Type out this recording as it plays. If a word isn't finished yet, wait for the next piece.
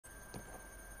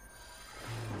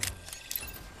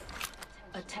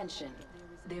Attention.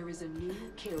 There is a new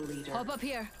kill leader. Hop up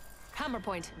here. Hammer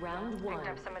point. Round one. Picked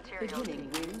up some materials.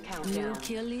 Beginning ring New countdown.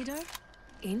 kill leader?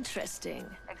 Interesting.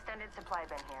 Extended supply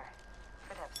bin here.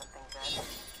 Could have something good.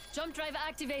 Jump drive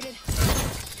activated.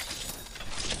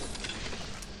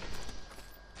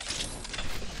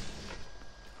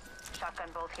 Shotgun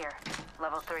bolt here.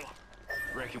 Level 3.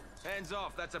 Reckon. Hands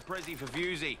off, that's a prezi for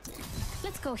Fusey.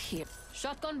 Let's go here.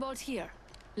 Shotgun bolt here.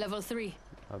 Level 3.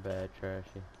 My bad,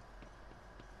 Trashy.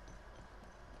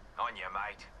 On you,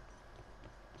 mate.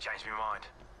 Changed my mind.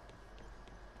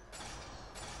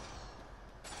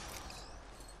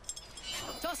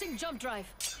 Tossing jump drive.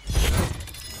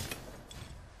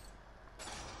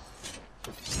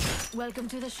 Welcome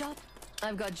to the shop.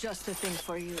 I've got just the thing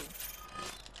for you.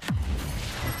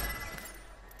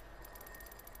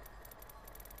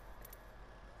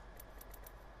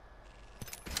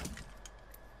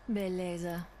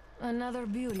 Belleza. Another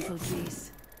beautiful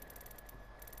piece.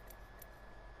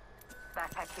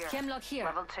 Backpack here. Chemlock here.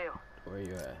 Level 2. Where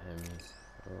you at, Hemi?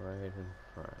 Right in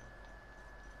front.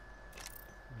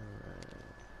 Alright.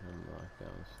 Hemlock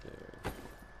downstairs.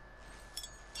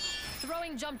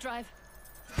 Throwing jump drive.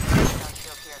 Shotgun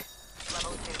shield here.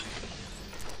 Level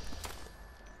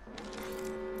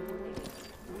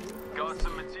 2. Got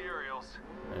some materials.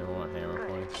 I don't want hammer Good.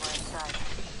 points. We're inside.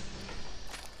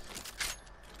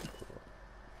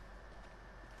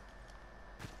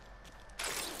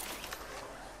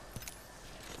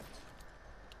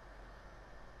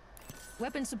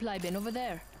 Weapon supply bin over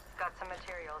there. Got some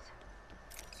materials.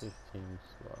 15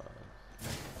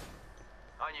 slots.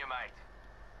 On you, mate.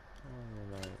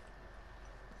 Oh, night.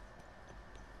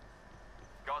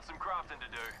 Got some crafting to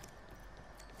do.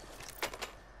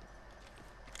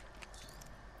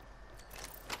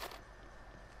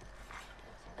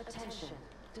 Attention.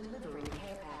 Delivering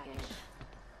care package.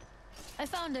 I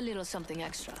found a little something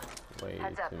extra. Way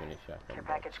Heads up. too many shotgun Care bolts.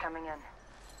 package coming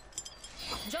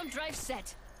in. Jump drive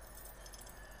set.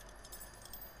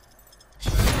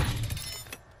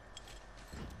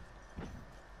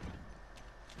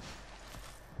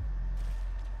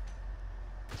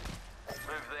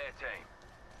 Move there, team.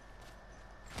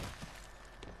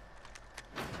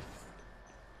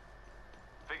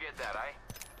 Forget that, eh?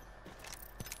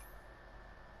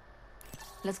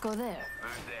 Let's go there.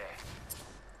 Move there.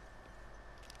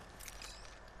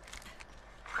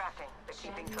 Crafting, but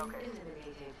keeping Champion focused.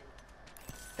 eliminated.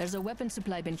 There's a weapon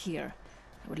supply bin here.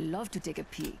 I would love to take a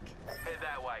peek. Head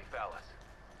that way, fellas.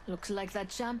 Looks like that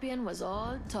champion was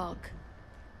all talk.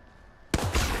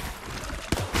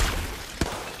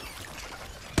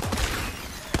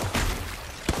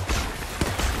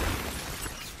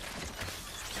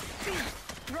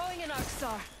 Throwing an arc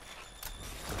star.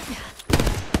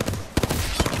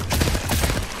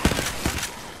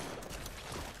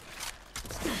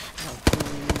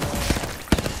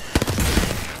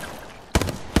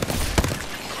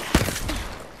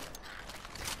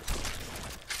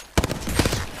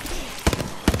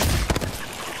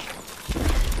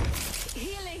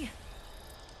 Healing.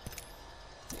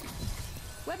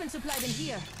 Weapon supply bin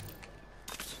here.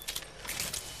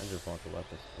 I just want the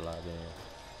weapons supply bin.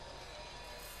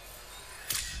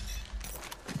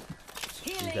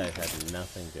 These Healing. guys had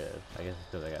nothing good. I guess it's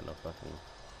because I got no fucking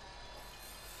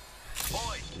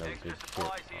Boys, no extra good shit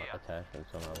supplies here.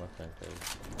 attachments on my weapon because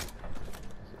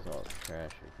this is all the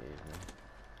trash we gave me.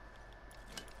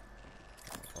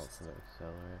 Ultimate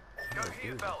accelerant. Go Oh,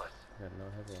 here, dude, fellas. I got no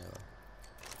heavy ammo.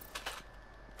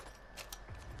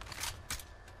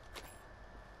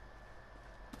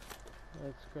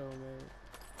 Let's go, mate.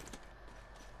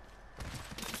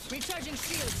 Recharging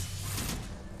shields.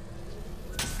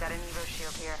 Got an Evo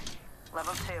shield here.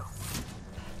 Level 2.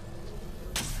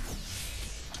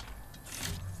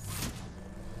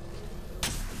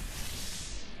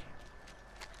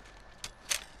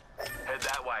 Head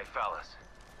that way, fellas.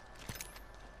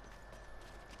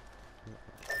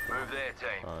 Move there,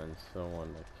 team. Find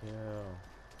someone to kill.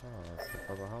 Oh, that's the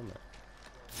purple helmet.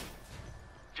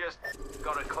 Just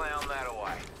gotta clown that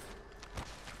away.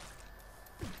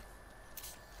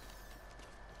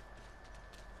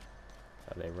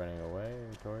 Are they running away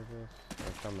towards us?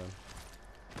 They're coming.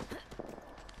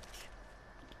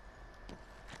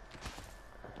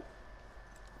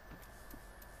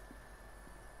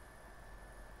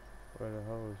 Where the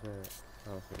hell is that? I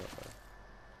don't see that.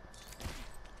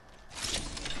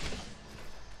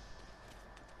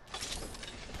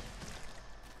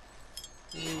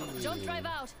 Jump drive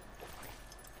out.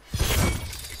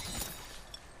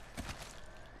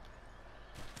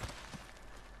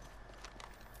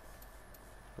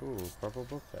 Ooh, purple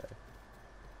book bag.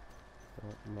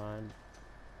 Don't mind.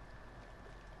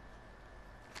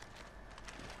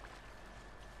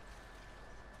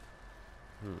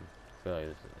 I feel like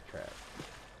this is a trap.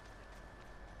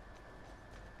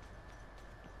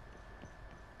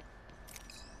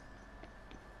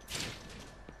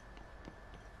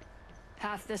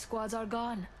 Half the squads are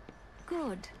gone.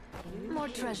 Good. More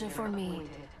treasure for me. Appointed.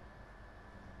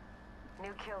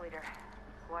 New kill leader.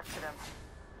 Watch for them.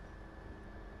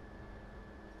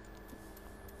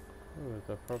 Ooh, there's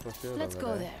a purple shield Let's over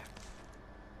go there.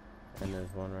 there. And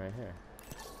there's one right here.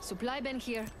 Supply bin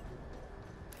here.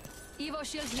 Evo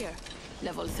shield here.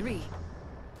 Level 3.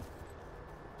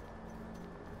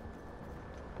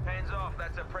 Hands off,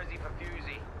 that's a Prezi for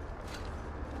Fusey.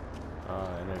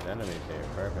 Oh, and there's enemies here.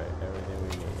 Perfect. Everything we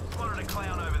need. Spotted a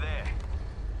clown over there.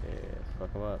 Yeah, let's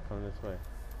fuck them up. Come this way.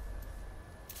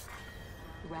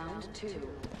 Round 2.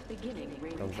 Beginning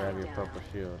ring Come grab your countdown. purple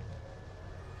shield.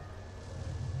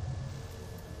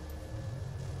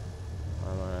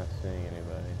 Why am I not seeing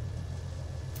anybody?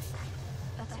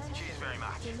 Cheers very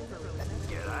much.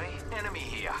 G'day. Enemy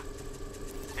here.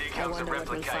 Here I comes the wonder what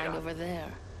we'll find replicator. over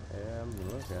there. Yeah, I'm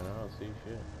looking. I don't see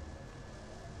shit.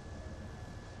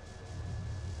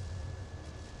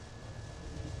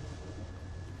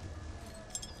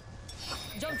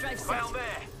 Jump drive set. Clown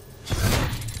there.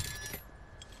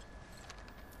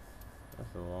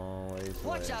 That's a long ways away.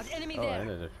 Watch out, enemy Oh, there. and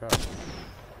there's a truck.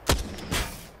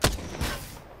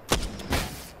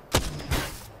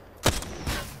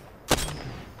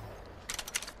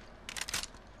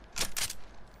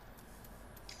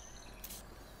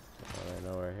 Oh, there's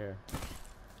nowhere here.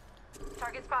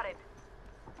 Target spotted.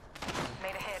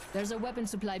 Made a hit. There's a weapon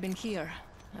supply bin here.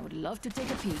 I would love to take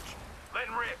a peek. Let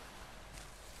him rip.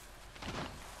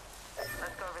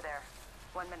 Let's go over there.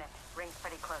 1 minute. Ring's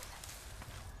pretty close.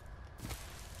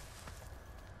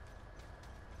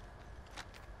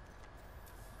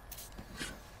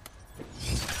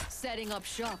 Setting up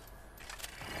shop.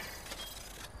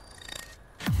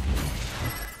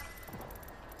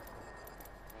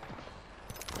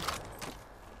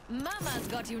 Mama's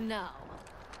got you now.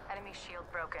 Enemy shield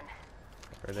broken.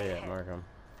 Where they at? Mark 'em.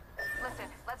 Listen,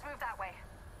 let's move that way.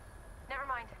 Never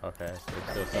mind. Okay, there's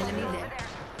still Enemy something. there. Over there.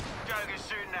 Joker's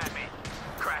shooting at me.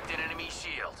 Cracked an enemy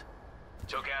shield.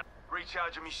 Took out.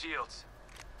 Recharging me shields.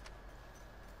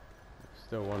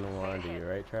 Still 1-1 to you,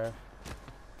 right, Trav?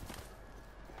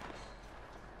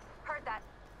 Heard that.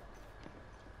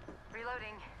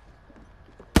 Reloading.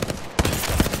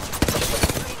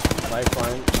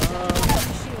 Lifeline.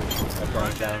 Shield. That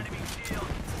guy's down. Enemy shield.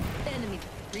 Enemy.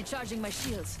 Recharging my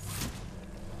shields.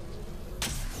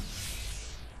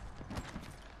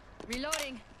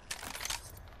 Reloading.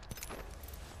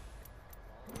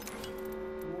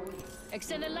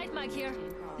 Extended light mag here.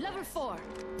 Level 4.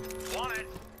 Want it.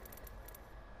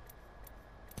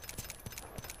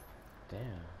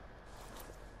 Damn.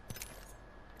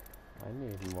 I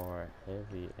need more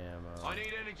heavy ammo. I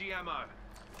need energy ammo.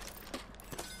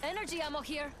 Energy ammo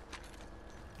here.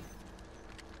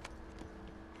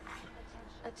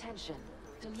 Attention.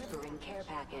 Delivering care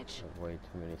package. There's way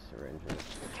too many syringes.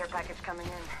 Care package coming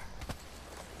in.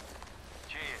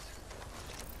 Cheers.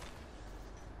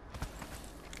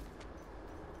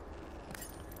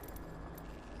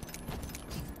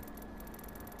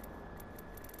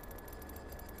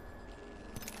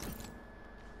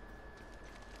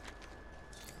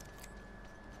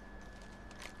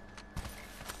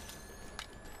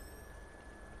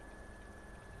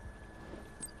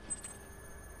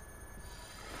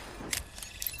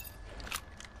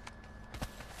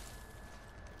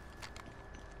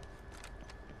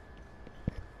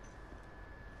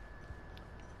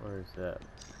 Where's that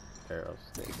barrel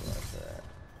stabilizer at?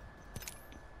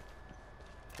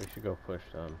 We should go push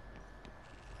them.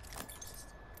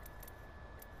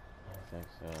 I think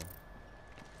so.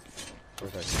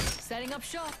 Where's that? Setting up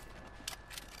shop.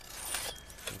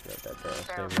 We got that barrel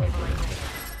Barrel stabilizer.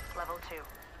 stabilization. Level 2.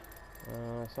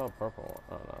 I saw a purple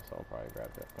one. Oh no, someone probably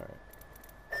grabbed it. Alright.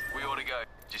 We ought to go.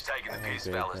 Just taking the piss,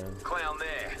 good, fellas. then. Clown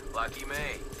there. Lucky me.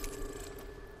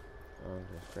 I'm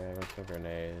just grabbing some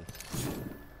grenades.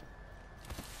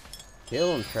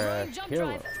 Kill him, Trash. Jump Kill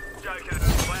drive. him. Joker,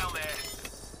 clown there.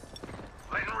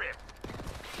 Let him rip.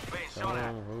 Being Show shot at.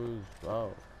 him who's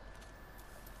low.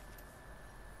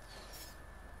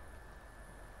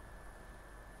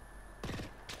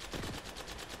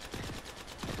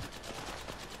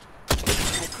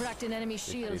 I cracked an enemy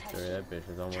shield. 63, that bitch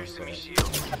is almost Juicing me dead.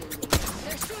 shield.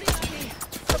 They're shooting at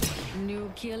me.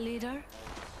 New kill leader?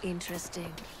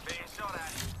 Interesting. Being shot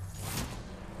at.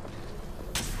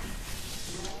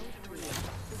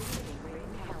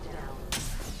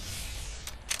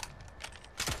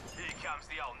 Here comes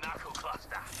the old knuckle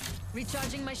cluster.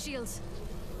 Recharging my shields.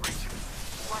 Watch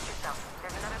yourself.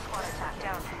 There's another squad attack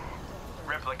down.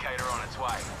 Replicator on its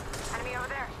way. Enemy over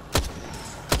there.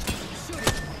 Shoot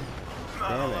it.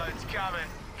 Damn it. Loads coming.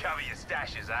 Cover your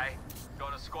stashes, eh?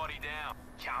 Got a squatty down.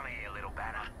 Come here, little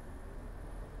banner.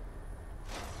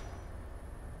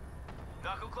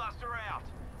 Knuckle cluster out.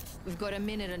 We've got a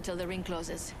minute until the ring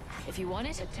closes. If you want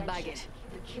it, Attention. bag it.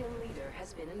 The kill leader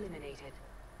has been eliminated.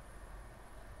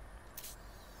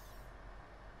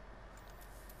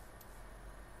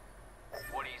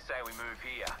 What do you say we move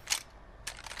here?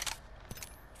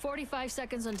 45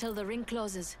 seconds until the ring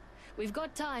closes. We've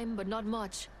got time, but not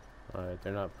much. Alright,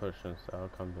 they're not pushing, so I'll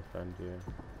come defend you.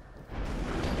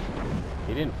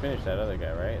 He didn't finish that other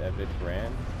guy, right? That bitch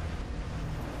ran?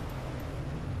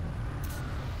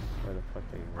 Where the fuck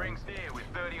did he run? Ring's near with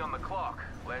 30 on the clock.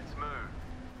 Let's move.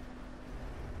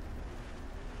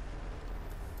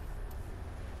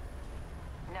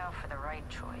 Now for the right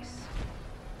choice.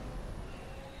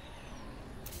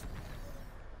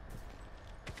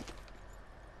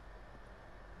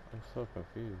 I'm so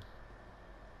confused.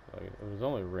 Like, it was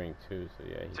only ring 2, so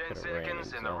yeah, he 10 could have ran seconds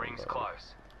his and the own, ring's but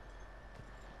close.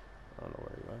 I don't know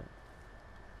where he went.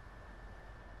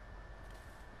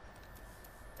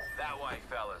 That way,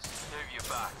 fellas. Move your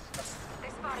butts. They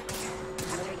spotted me.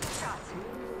 I'm taking shots.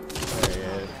 There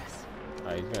he is. Oh,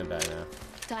 he's gonna die now.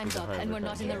 Time's up, and we're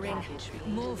not in the ring.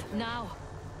 Move now.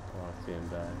 I want to see him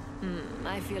die.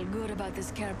 I feel good about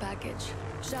this care package.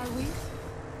 Shall we?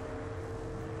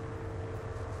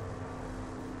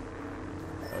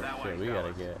 Oh That way, shit, we gotta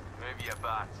fellas. get. Move your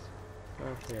butts.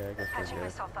 Okay, I guess Patching we're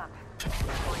good. myself up.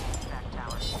 Going into that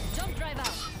tower. Jump drive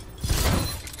out.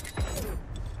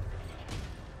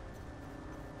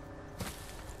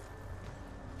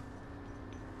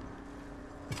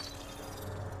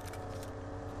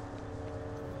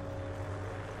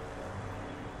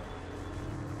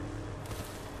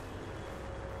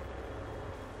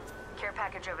 Care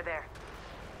package over there.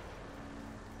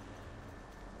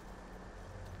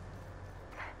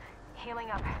 Healing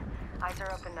up. Eyes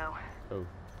are open though. Oh.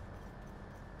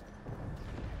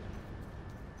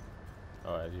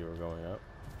 Oh, as you were going up?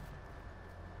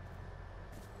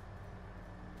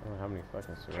 I don't know how many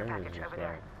fucking Care syringes package is over that?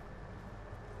 there.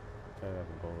 I have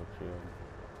a bullet shield.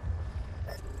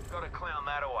 Gotta clown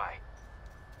that away.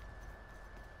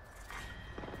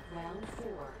 Round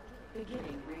 4.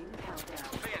 Beginning ring countdown.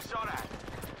 Being shot at.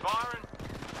 Firing.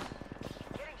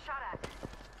 Getting shot at.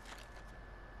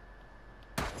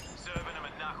 Serving him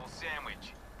a knuckle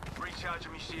sandwich.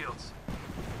 Recharging me shields.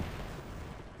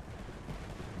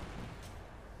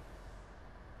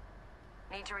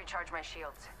 Need to recharge my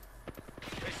shields.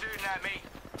 They're shooting at me.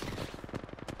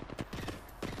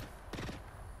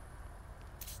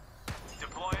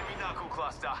 Deploying me knuckle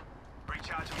cluster.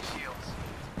 Recharging me shields.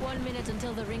 1 minute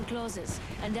until the ring closes,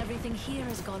 and everything here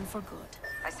is gone for good.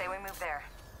 I say we move there.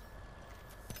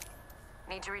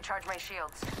 Need to recharge my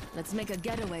shields. Let's make a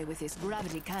getaway with this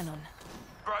gravity cannon.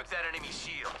 Broke that enemy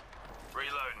shield.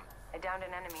 Reloading. I downed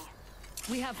an enemy.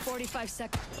 We have 45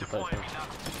 seconds. Deploying me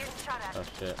knuckle. Getting shot at. Oh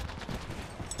shit.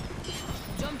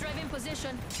 Jump drive in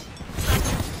position.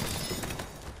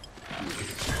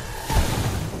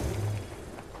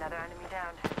 Another enemy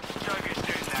downed. Joker's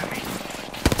shooting at me.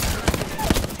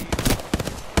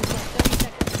 We've got 30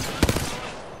 seconds.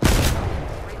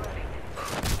 Reloading.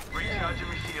 Recharging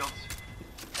me shields.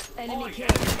 Enemy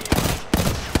killed.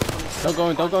 Don't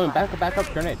go in. Back up,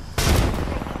 grenade.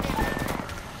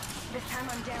 This time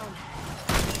I'm down.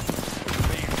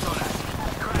 Being shot at.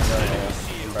 Crash that enemy I'm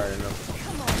shield. burning them.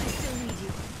 Come on, I still need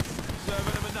you.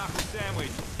 Serving him a knuckle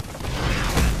sandwich.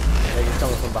 I think he's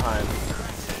coming from behind.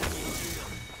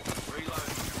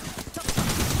 Reloading.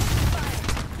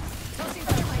 Tossing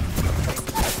thermite.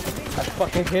 I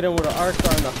fucking hit him with an arc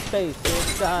star in the face.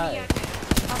 He died.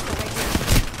 Hostile right here.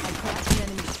 I cracked the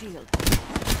enemy shield.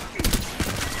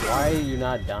 Why are you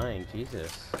not dying?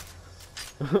 Jesus.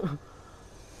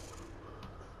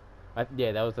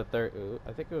 Yeah, that was the third.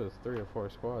 I think it was 3 or 4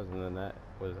 squads, and then that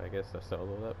was, I guess, a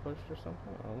solo that pushed or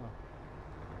something. I don't know.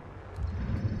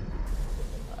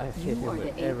 I hit him are with the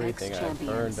Apex everything. I burned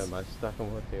champions. him. I stuck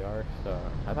him with the arc star.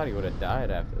 I thought he would have died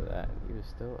after that. He was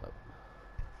still up.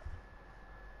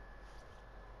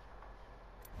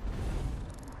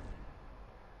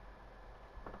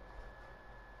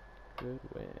 Good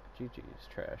win. GG's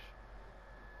trash.